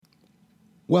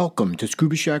Welcome to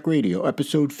Scuba Shack Radio,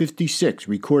 episode 56,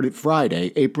 recorded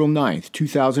Friday, April 9th,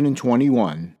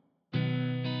 2021.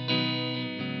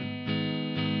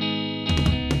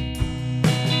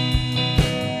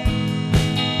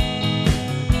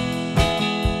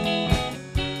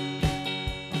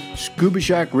 Scuba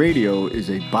Shack Radio is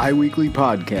a bi-weekly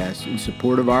podcast in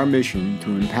support of our mission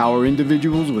to empower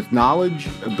individuals with knowledge,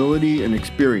 ability, and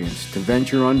experience to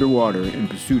venture underwater in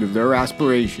pursuit of their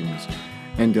aspirations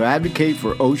and to advocate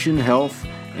for ocean health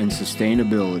and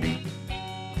sustainability.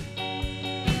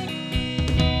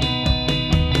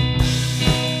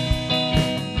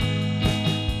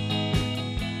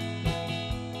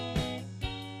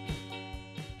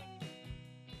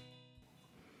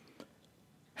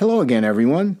 Hello again,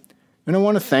 everyone, and I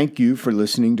want to thank you for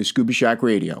listening to Scuba Shack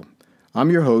Radio.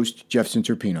 I'm your host, Jeff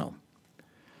Centerpino.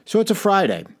 So it's a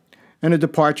Friday, and a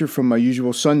departure from my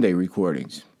usual Sunday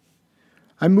recordings.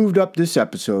 I moved up this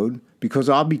episode because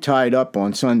I'll be tied up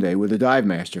on Sunday with a Dive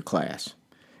Master class.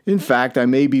 In fact, I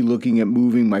may be looking at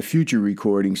moving my future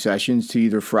recording sessions to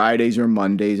either Fridays or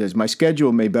Mondays as my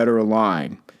schedule may better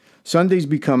align. Sundays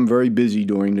become very busy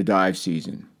during the dive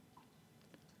season.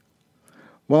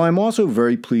 While I'm also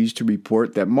very pleased to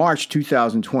report that March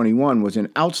 2021 was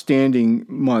an outstanding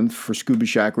month for Scuba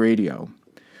Shack Radio.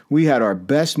 We had our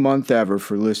best month ever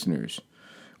for listeners.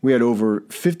 We had over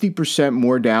 50%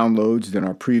 more downloads than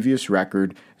our previous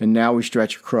record, and now we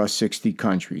stretch across 60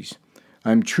 countries.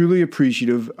 I'm truly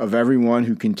appreciative of everyone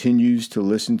who continues to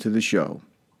listen to the show.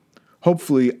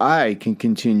 Hopefully, I can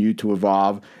continue to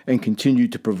evolve and continue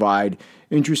to provide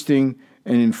interesting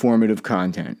and informative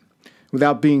content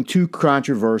without being too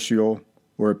controversial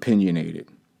or opinionated.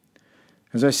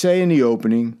 As I say in the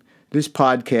opening, this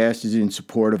podcast is in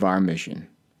support of our mission.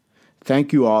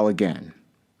 Thank you all again.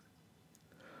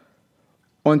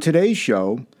 On today's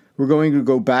show, we're going to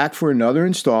go back for another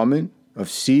installment of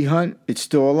Sea Hunt, It's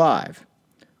Still Alive.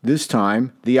 This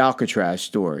time, the Alcatraz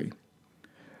story.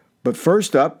 But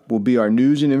first up will be our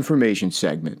news and information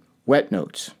segment, Wet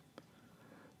Notes.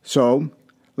 So,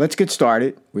 let's get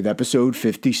started with episode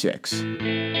 56.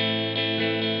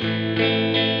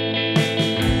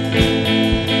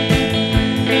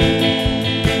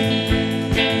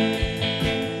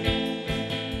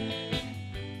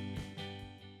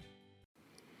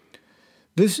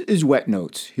 This is Wet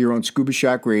Notes here on Scuba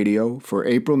Shack Radio for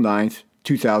April 9th,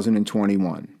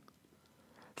 2021.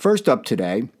 First up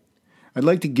today, I'd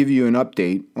like to give you an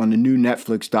update on the new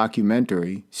Netflix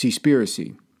documentary,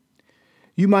 Seaspiracy.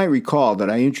 You might recall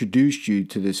that I introduced you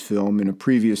to this film in a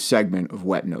previous segment of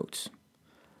Wet Notes.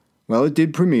 Well, it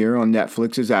did premiere on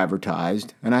Netflix as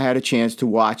advertised, and I had a chance to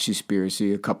watch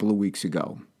Seaspiracy a couple of weeks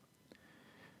ago.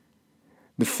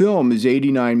 The film is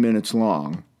 89 minutes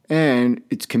long, and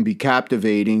it can be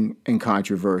captivating and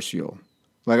controversial.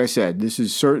 Like I said, this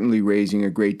is certainly raising a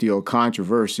great deal of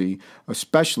controversy,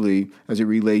 especially as it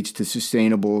relates to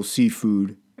sustainable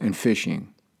seafood and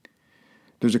fishing.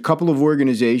 There's a couple of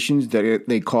organizations that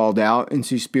they called out in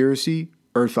Seaspiracy,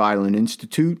 Earth Island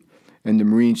Institute and the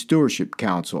Marine Stewardship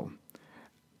Council.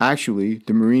 Actually,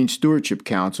 the Marine Stewardship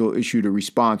Council issued a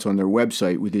response on their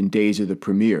website within days of the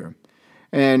premiere.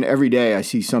 And every day I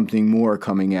see something more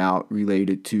coming out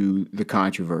related to the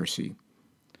controversy.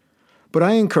 But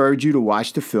I encourage you to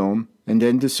watch the film and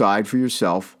then decide for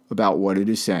yourself about what it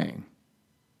is saying.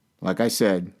 Like I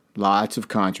said, lots of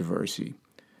controversy.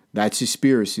 That's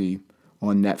Seaspiracy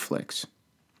on Netflix.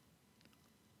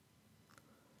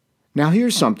 Now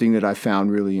here's something that I found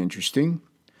really interesting.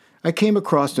 I came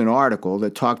across an article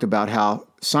that talked about how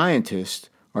scientists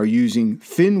are using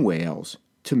fin whales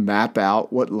to map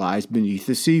out what lies beneath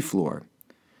the seafloor.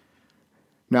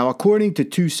 Now, according to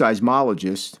two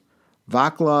seismologists,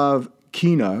 Václav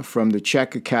Kina from the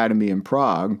Czech Academy in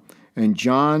Prague and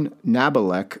John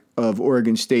Nabalek of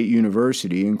Oregon State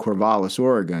University in Corvallis,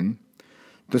 Oregon,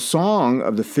 the song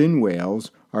of the fin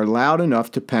whales are loud enough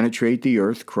to penetrate the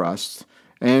earth crust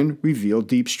and reveal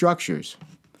deep structures.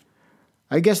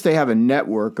 I guess they have a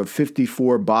network of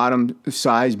 54 bottom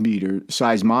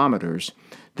seismometers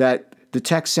that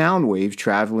detect sound waves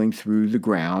traveling through the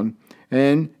ground,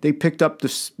 and they picked up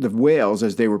the whales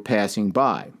as they were passing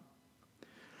by.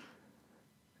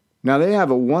 Now, they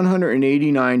have a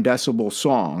 189 decibel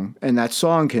song, and that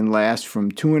song can last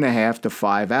from 2.5 to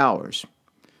 5 hours.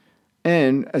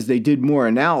 And as they did more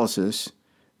analysis,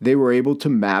 they were able to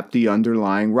map the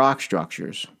underlying rock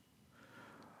structures.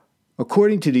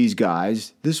 According to these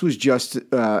guys, this was just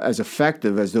as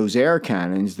effective as those air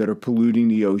cannons that are polluting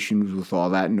the oceans with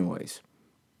all that noise.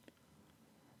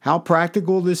 How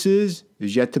practical this is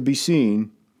yet to be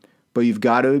seen, but you've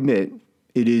got to admit,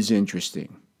 it is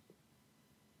interesting.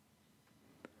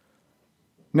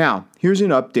 Now, here's an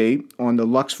update on the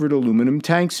Luxford aluminum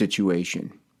tank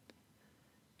situation.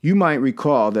 You might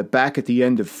recall that back at the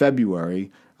end of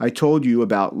February, I told you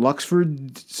about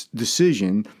Luxford's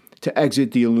decision to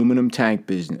exit the aluminum tank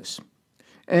business,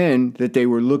 and that they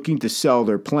were looking to sell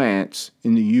their plants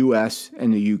in the US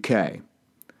and the UK.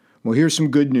 Well, here's some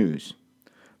good news.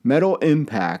 Metal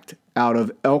Impact out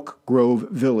of Elk Grove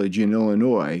Village in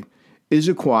Illinois is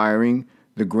acquiring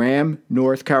the Graham,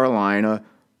 North Carolina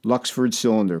Luxford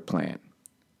cylinder plant.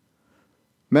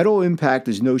 Metal Impact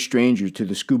is no stranger to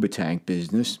the scuba tank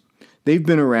business. They've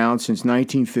been around since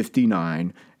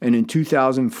 1959, and in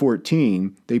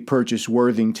 2014, they purchased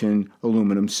Worthington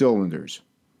aluminum cylinders.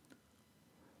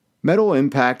 Metal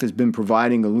Impact has been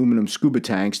providing aluminum scuba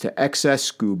tanks to XS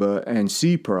Scuba and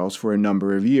Sea Pearls for a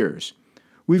number of years.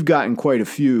 We've gotten quite a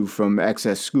few from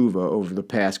XS Scuba over the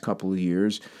past couple of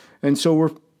years, and so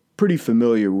we're pretty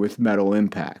familiar with Metal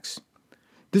Impacts.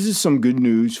 This is some good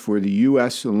news for the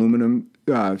U.S. aluminum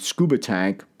scuba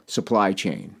tank supply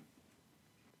chain.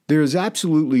 There is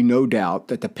absolutely no doubt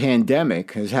that the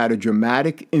pandemic has had a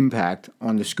dramatic impact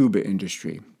on the scuba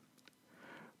industry.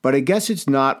 But I guess it's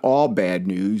not all bad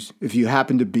news if you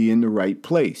happen to be in the right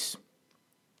place.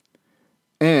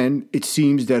 And it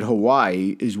seems that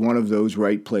Hawaii is one of those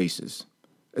right places,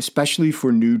 especially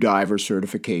for new diver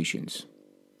certifications.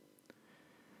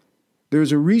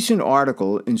 There's a recent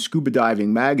article in Scuba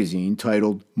Diving Magazine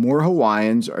titled, "More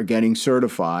Hawaiians Are Getting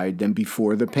Certified Than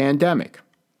Before the Pandemic."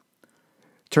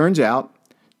 Turns out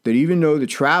that even though the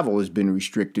travel has been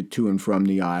restricted to and from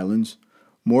the islands,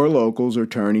 more locals are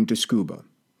turning to scuba.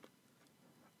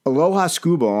 Aloha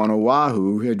Scuba on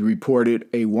Oahu had reported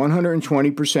a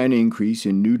 120% increase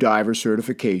in new diver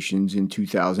certifications in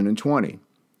 2020.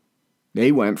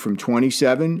 They went from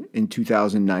 27 in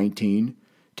 2019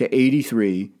 to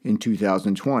 83 in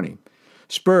 2020,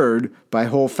 spurred by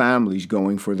whole families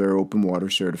going for their open water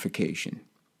certification.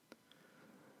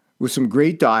 With some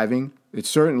great diving, it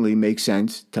certainly makes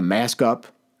sense to mask up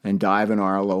and dive in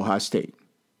our Aloha state.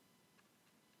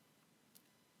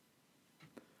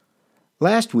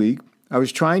 Last week, I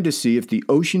was trying to see if the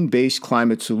Ocean-Based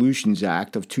Climate Solutions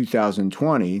Act of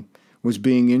 2020 was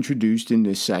being introduced in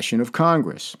this session of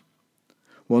Congress.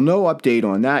 Well, no update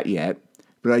on that yet,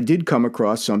 but I did come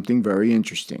across something very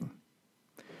interesting.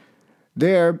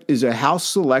 There is a House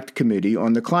Select Committee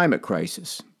on the Climate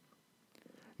Crisis.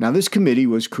 Now, this committee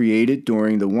was created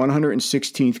during the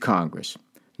 116th Congress.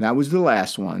 That was the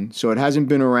last one, so it hasn't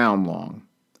been around long.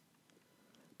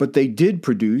 But they did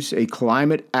produce a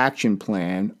Climate Action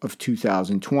Plan of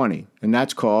 2020, and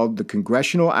that's called the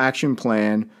Congressional Action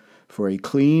Plan for a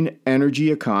Clean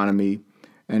Energy Economy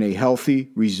and a Healthy,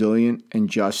 Resilient, and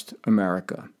Just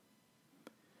America.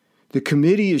 The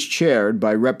committee is chaired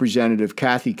by Representative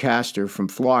Kathy Castor from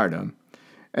Florida,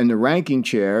 and the ranking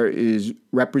chair is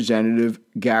Representative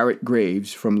Garrett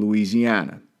Graves from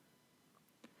Louisiana.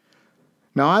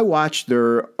 Now, I watched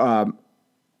their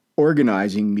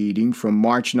organizing meeting from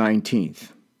March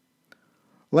 19th.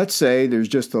 Let's say there's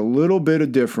just a little bit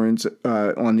of difference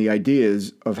on the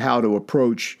ideas of how to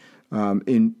approach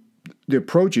in the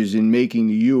approaches in making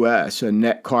the U.S. a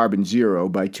net carbon zero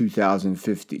by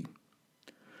 2050.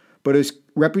 But as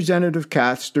Representative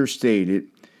Castor stated,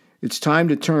 it's time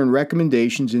to turn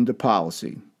recommendations into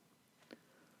policy.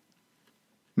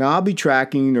 Now, I'll be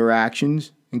tracking their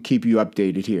actions and keep you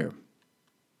updated here.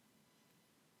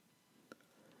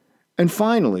 And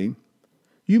finally,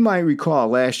 you might recall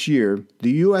last year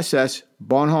the USS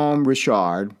Bonhomme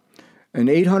Richard, an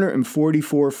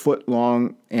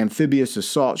 844-foot-long amphibious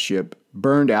assault ship,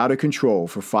 burned out of control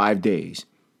for 5 days.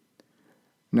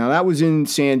 Now, that was in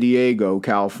San Diego,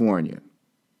 California.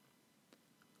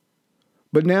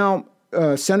 But now,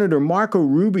 Senator Marco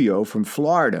Rubio from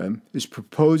Florida is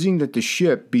proposing that the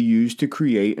ship be used to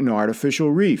create an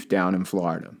artificial reef down in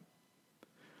Florida. A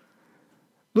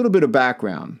little bit of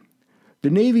background. The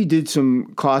Navy did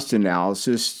some cost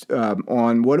analysis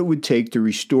on what it would take to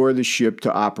restore the ship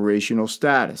to operational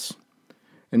status.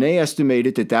 And they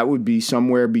estimated that that would be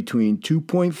somewhere between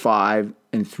 $2.5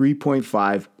 and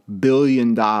 $3.5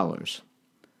 billion.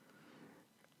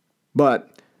 But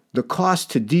the cost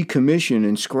to decommission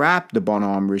and scrap the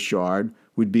Bonhomme Richard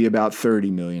would be about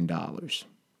 $30 million.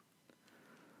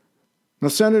 Now,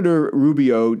 Senator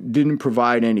Rubio didn't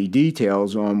provide any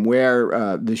details on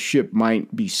where the ship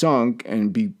might be sunk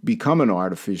and become an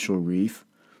artificial reef,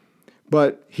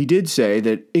 but he did say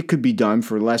that it could be done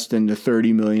for less than the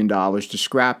 $30 million to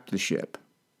scrap the ship.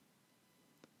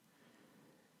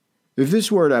 If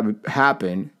this were to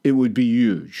happen, it would be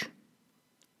huge.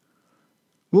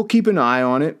 We'll keep an eye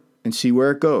on it and see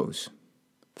where it goes.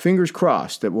 Fingers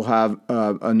crossed that we'll have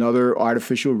another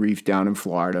artificial reef down in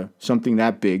Florida, something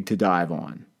that big to dive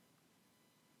on.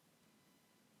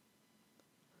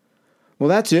 Well,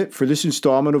 that's it for this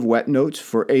installment of Wet Notes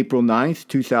for April 9th,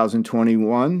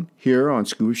 2021, here on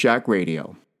Scuba Shack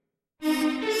Radio.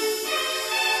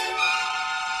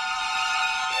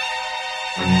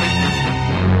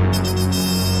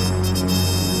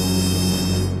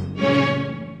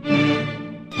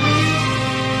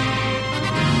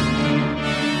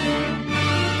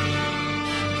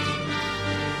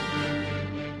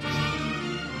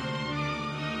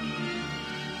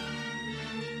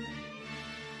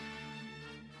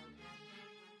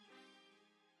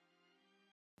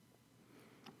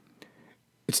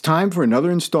 It's time for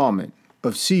another installment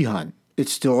of Sea Hunt,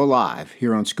 It's Still Alive,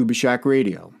 here on Scuba Shack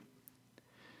Radio.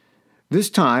 This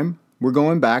time, we're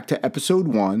going back to episode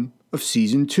 1 of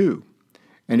season 2,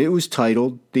 and it was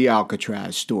titled The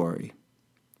Alcatraz Story.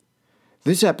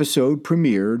 This episode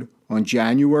premiered on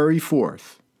January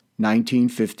 4th,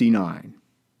 1959.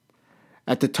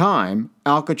 At the time,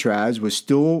 Alcatraz was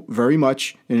still very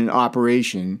much in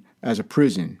operation as a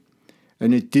prison,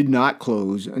 and it did not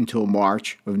close until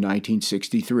March of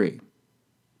 1963.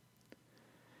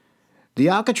 The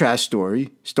Alcatraz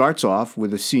story starts off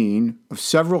with a scene of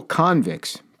several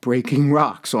convicts breaking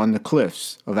rocks on the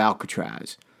cliffs of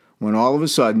Alcatraz, when all of a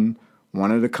sudden,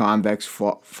 one of the convicts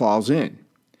falls in.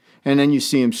 And then you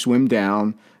see him swim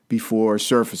down before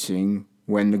surfacing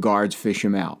when the guards fish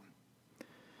him out.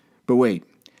 But wait,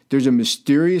 there's a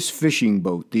mysterious fishing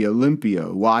boat, the Olympia,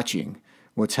 watching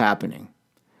what's happening.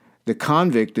 The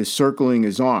convict is circling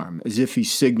his arm as if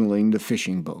he's signaling the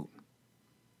fishing boat.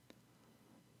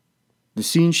 The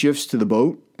scene shifts to the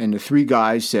boat, and the three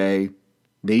guys say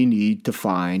they need to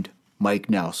find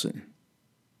Mike Nelson.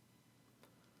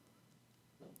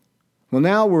 Well,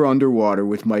 now we're underwater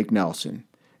with Mike Nelson,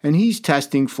 and he's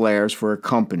testing flares for a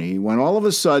company when all of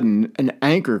a sudden an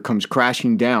anchor comes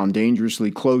crashing down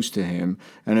dangerously close to him,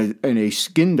 and a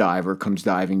skin diver comes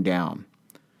diving down.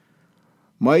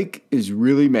 Mike is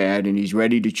really mad, and he's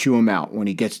ready to chew him out when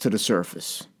he gets to the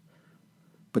surface.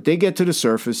 But they get to the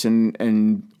surface,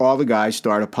 and all the guys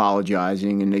start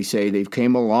apologizing, and they say they've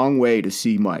came a long way to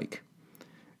see Mike.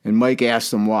 And Mike asks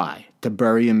them why. To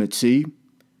bury him at sea?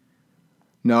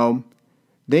 No,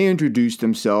 they introduce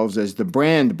themselves as the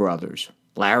Brand brothers,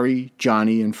 Larry,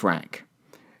 Johnny, and Frank.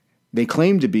 They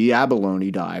claim to be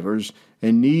abalone divers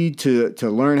and need to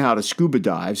learn how to scuba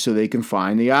dive so they can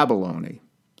find the abalone.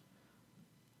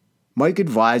 Mike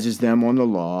advises them on the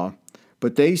law,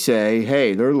 but they say,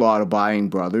 hey, they're law-abiding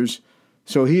brothers,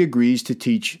 so he agrees to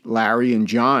teach Larry and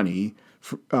Johnny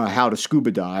how to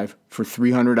scuba dive for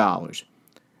 $300.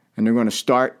 And they're going to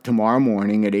start tomorrow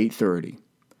morning at 8:30.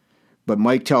 But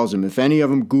Mike tells them if any of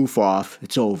them goof off,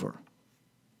 it's over.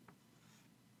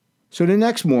 So the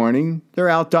next morning, they're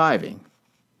out diving.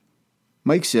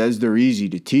 Mike says they're easy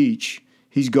to teach.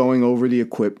 He's going over the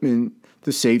equipment,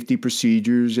 the safety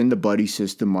procedures, and the buddy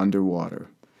system underwater.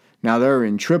 Now they're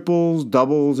in triples,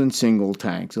 doubles, and single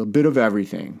tanks, a bit of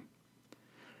everything.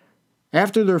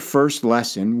 After their first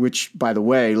lesson, which, by the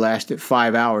way, lasted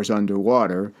 5 hours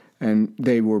underwater, and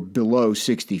they were below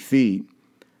 60 feet,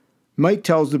 Mike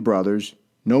tells the brothers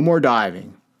no more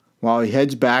diving, while he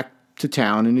heads back to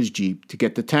town in his Jeep to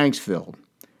get the tanks filled,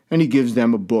 and he gives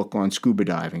them a book on scuba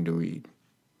diving to read.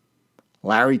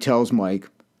 Larry tells Mike,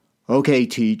 okay,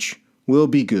 Teach, we'll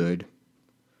be good.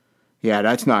 Yeah,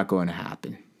 that's not going to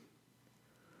happen.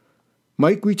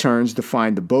 Mike returns to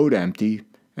find the boat empty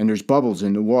and there's bubbles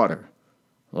in the water.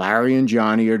 Larry and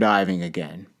Johnny are diving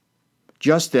again.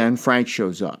 Just then, Frank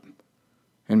shows up,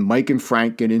 and Mike and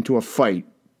Frank get into a fight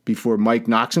before Mike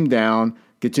knocks him down,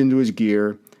 gets into his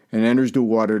gear, and enters the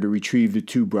water to retrieve the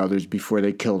two brothers before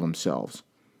they kill themselves.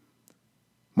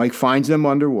 Mike finds them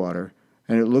underwater,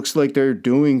 and it looks like they're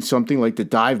doing something like the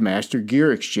Dive Master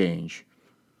gear exchange.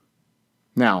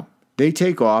 Now, they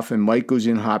take off, and Mike goes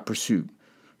in hot pursuit.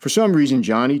 For some reason,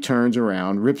 Johnny turns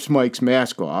around, rips Mike's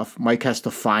mask off. Mike has to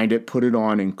find it, put it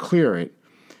on, and clear it,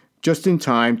 just in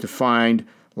time to find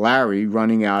Larry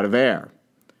running out of air.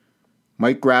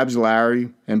 Mike grabs Larry,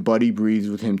 and Buddy breathes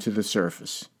with him to the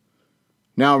surface.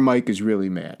 Now Mike is really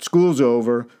mad. School's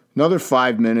over. Another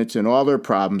 5 minutes, and all their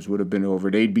problems would have been over.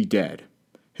 They'd be dead.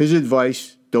 His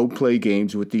advice, don't play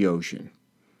games with the ocean.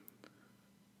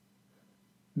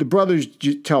 The brothers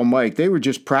tell Mike they were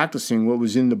just practicing what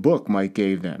was in the book Mike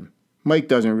gave them. Mike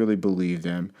doesn't really believe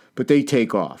them, but they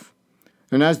take off.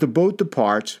 And as the boat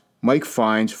departs, Mike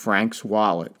finds Frank's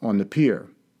wallet on the pier.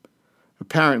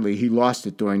 Apparently, he lost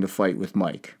it during the fight with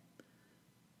Mike.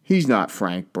 He's not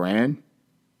Frank Brand,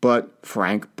 but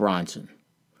Frank Bronson.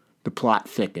 The plot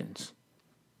thickens.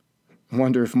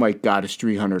 Wonder if Mike got his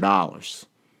 $300.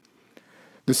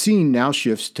 The scene now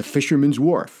shifts to Fisherman's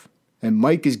Wharf, and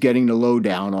Mike is getting the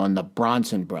lowdown on the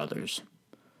Bronson brothers.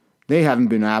 They haven't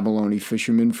been abalone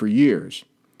fishermen for years,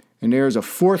 and there's a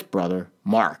fourth brother,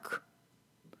 Mark.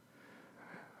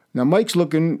 Now Mike's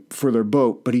looking for their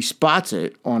boat, but he spots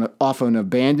it off an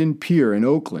abandoned pier in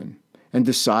Oakland and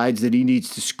decides that he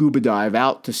needs to scuba dive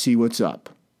out to see what's up.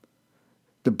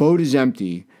 The boat is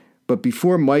empty, but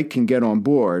before Mike can get on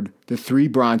board, the three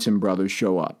Bronson brothers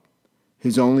show up.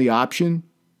 His only option?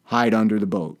 Hide under the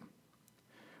boat.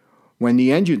 When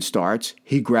the engine starts,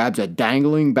 he grabs a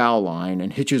dangling bow line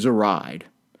and hitches a ride.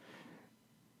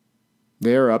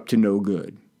 They're up to no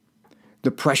good.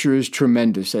 The pressure is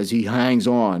tremendous as he hangs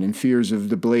on in fears of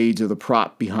the blades of the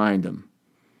prop behind him.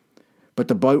 But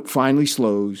the boat finally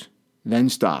slows, then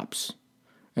stops,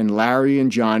 and Larry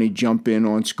and Johnny jump in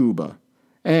on scuba,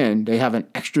 and they have an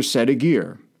extra set of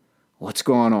gear. What's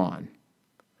going on?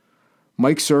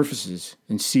 Mike surfaces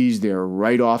and sees they're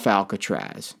right off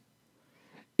Alcatraz.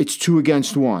 It's 2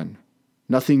 against 1.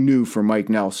 Nothing new for Mike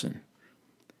Nelson.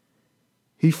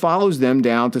 He follows them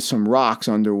down to some rocks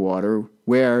underwater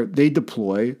where they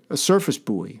deploy a surface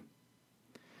buoy.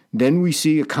 Then we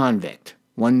see a convict,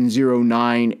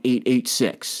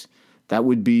 109886. That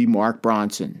would be Mark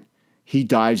Bronson. He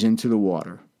dives into the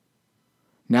water.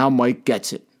 Now Mike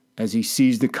gets it as he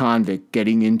sees the convict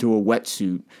getting into a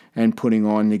wetsuit and putting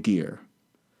on the gear.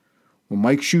 Well,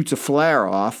 Mike shoots a flare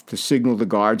off to signal the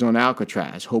guards on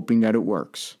Alcatraz, hoping that it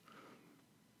works.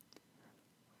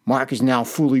 Mark is now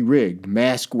fully rigged,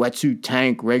 mask, wetsuit,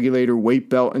 tank, regulator, weight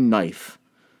belt, and knife.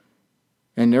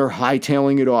 And they're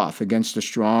hightailing it off against a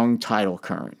strong tidal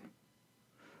current.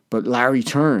 But Larry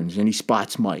turns and he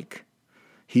spots Mike.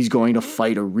 He's going to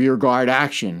fight a rearguard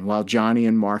action while Johnny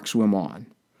and Mark swim on.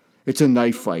 It's a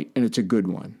knife fight, and it's a good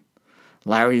one.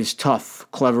 Larry is tough,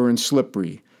 clever, and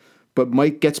slippery, but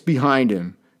Mike gets behind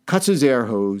him, cuts his air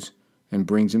hose, and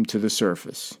brings him to the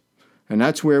surface. And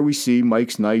that's where we see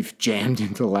Mike's knife jammed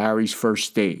into Larry's first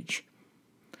stage.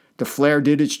 The flare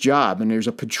did its job, and there's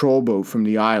a patrol boat from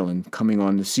the island coming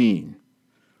on the scene.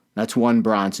 That's one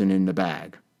Bronson in the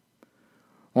bag.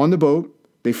 On the boat,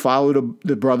 they follow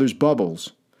the brothers'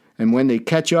 bubbles, and when they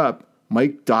catch up,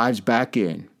 Mike dives back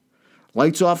in,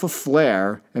 lights off a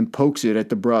flare, and pokes it at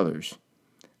the brothers.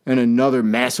 And another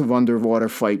massive underwater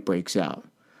fight breaks out.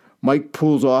 Mike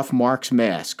pulls off Mark's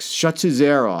mask, shuts his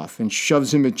air off, and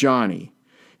shoves him at Johnny.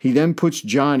 He then puts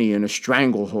Johnny in a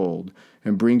stranglehold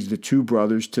and brings the two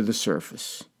brothers to the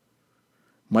surface.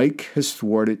 Mike has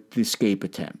thwarted the escape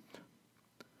attempt.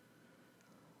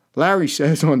 Larry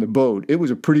says on the boat, it was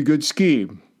a pretty good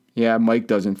scheme. Yeah, Mike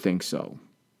doesn't think so.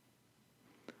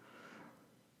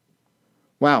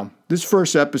 Wow, this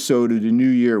first episode of the new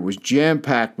year was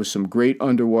jam-packed with some great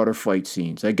underwater fight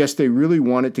scenes. I guess they really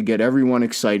wanted to get everyone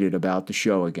excited about the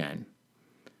show again.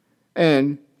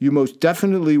 And you most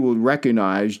definitely will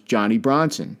recognize Johnny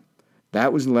Bronson.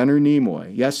 That was Leonard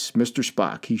Nimoy. Yes, Mr.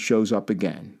 Spock. He shows up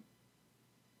again.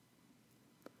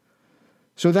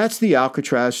 So that's the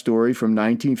Alcatraz story from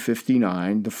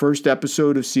 1959, the first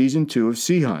episode of Season 2 of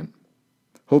Sea Hunt.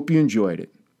 Hope you enjoyed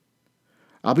it.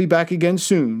 I'll be back again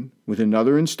soon with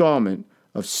another installment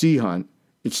of Sea Hunt,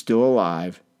 It's Still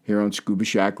Alive, here on Scuba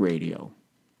Shack Radio.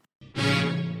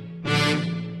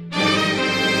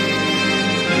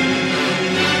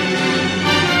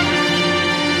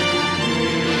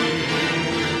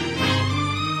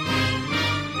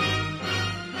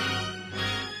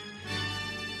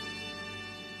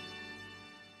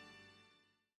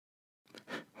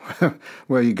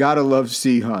 Well, you gotta love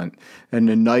Sea Hunt and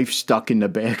the knife stuck in the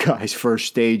bad guy's first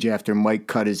stage after Mike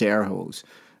cut his air hose.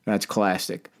 That's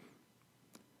classic.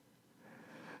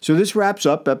 So this wraps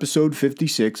up episode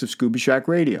 56 of Scuba Shack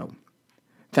Radio.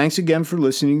 Thanks again for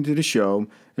listening to the show,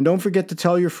 and don't forget to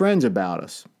tell your friends about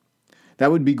us.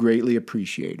 That would be greatly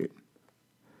appreciated.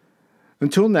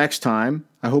 Until next time,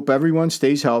 I hope everyone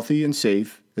stays healthy and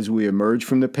safe as we emerge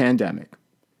from the pandemic.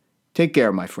 Take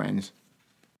care, my friends.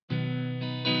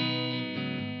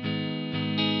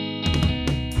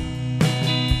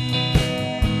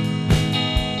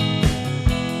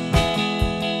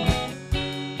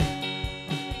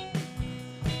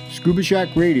 Scuba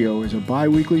Shack Radio is a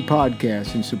bi-weekly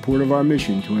podcast in support of our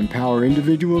mission to empower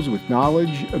individuals with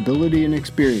knowledge, ability, and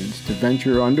experience to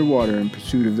venture underwater in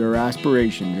pursuit of their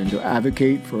aspirations and to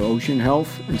advocate for ocean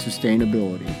health and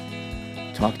sustainability.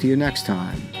 Talk to you next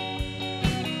time.